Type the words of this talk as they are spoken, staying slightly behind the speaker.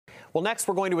Well, next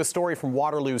we're going to a story from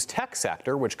Waterloo's tech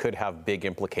sector, which could have big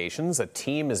implications. A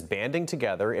team is banding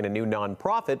together in a new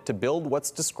nonprofit to build what's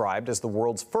described as the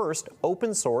world's first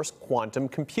open-source quantum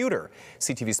computer.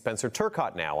 CTV's Spencer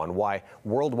Turcotte now on why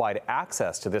worldwide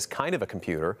access to this kind of a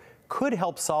computer could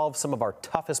help solve some of our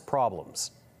toughest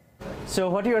problems. So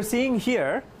what you are seeing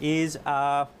here is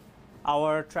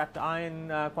our trapped ion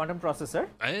quantum processor.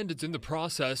 And it's in the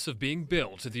process of being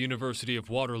built at the University of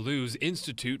Waterloo's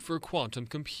Institute for Quantum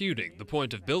Computing. The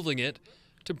point of building it,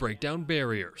 to break down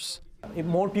barriers. If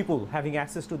more people having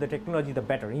access to the technology, the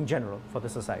better in general for the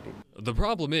society. The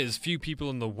problem is few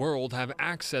people in the world have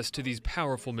access to these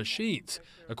powerful machines.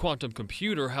 A quantum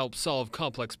computer helps solve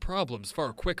complex problems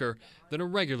far quicker than a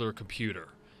regular computer,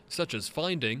 such as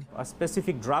finding a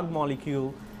specific drug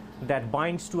molecule that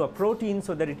binds to a protein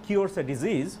so that it cures a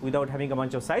disease without having a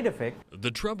bunch of side effects. The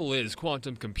trouble is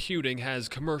quantum computing has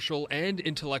commercial and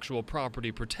intellectual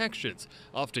property protections,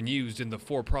 often used in the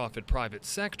for-profit private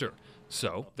sector.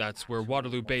 So that's where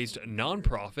Waterloo-based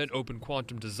nonprofit Open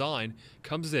Quantum Design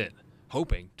comes in,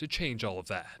 hoping to change all of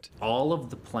that. All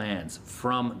of the plans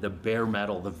from the bare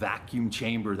metal, the vacuum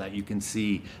chamber that you can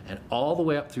see, and all the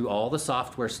way up through all the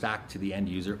software stack to the end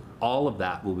user, all of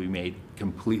that will be made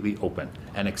completely open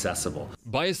and accessible.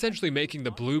 By essentially making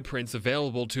the blueprints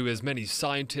available to as many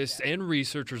scientists and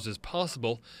researchers as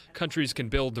possible, countries can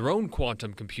build their own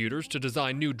quantum computers to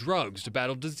design new drugs to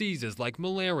battle diseases like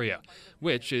malaria,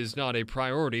 which is not a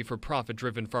priority for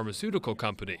profit-driven pharmaceutical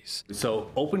companies.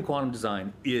 So Open Quantum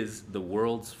Design is the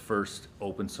world's first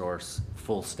open source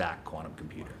full stack quantum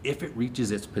computer. If it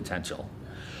reaches its potential,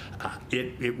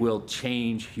 it will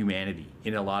change humanity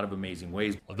in a lot of amazing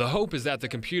ways. The hope is that the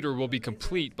computer will be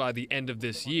complete by the end of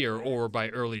this year or by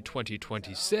early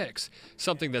 2026,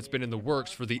 something that's been in the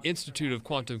works for the Institute of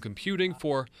Quantum Computing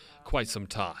for quite some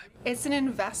time. It's an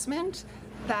investment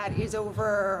that is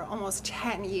over almost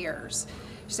 10 years.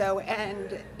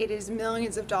 And it is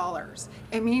millions of dollars.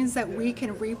 It means that we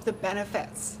can reap the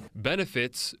benefits.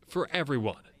 Benefits for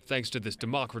everyone, thanks to this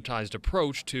democratized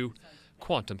approach to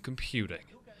quantum computing.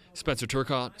 Spencer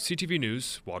Turcotte, CTV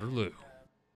News, Waterloo.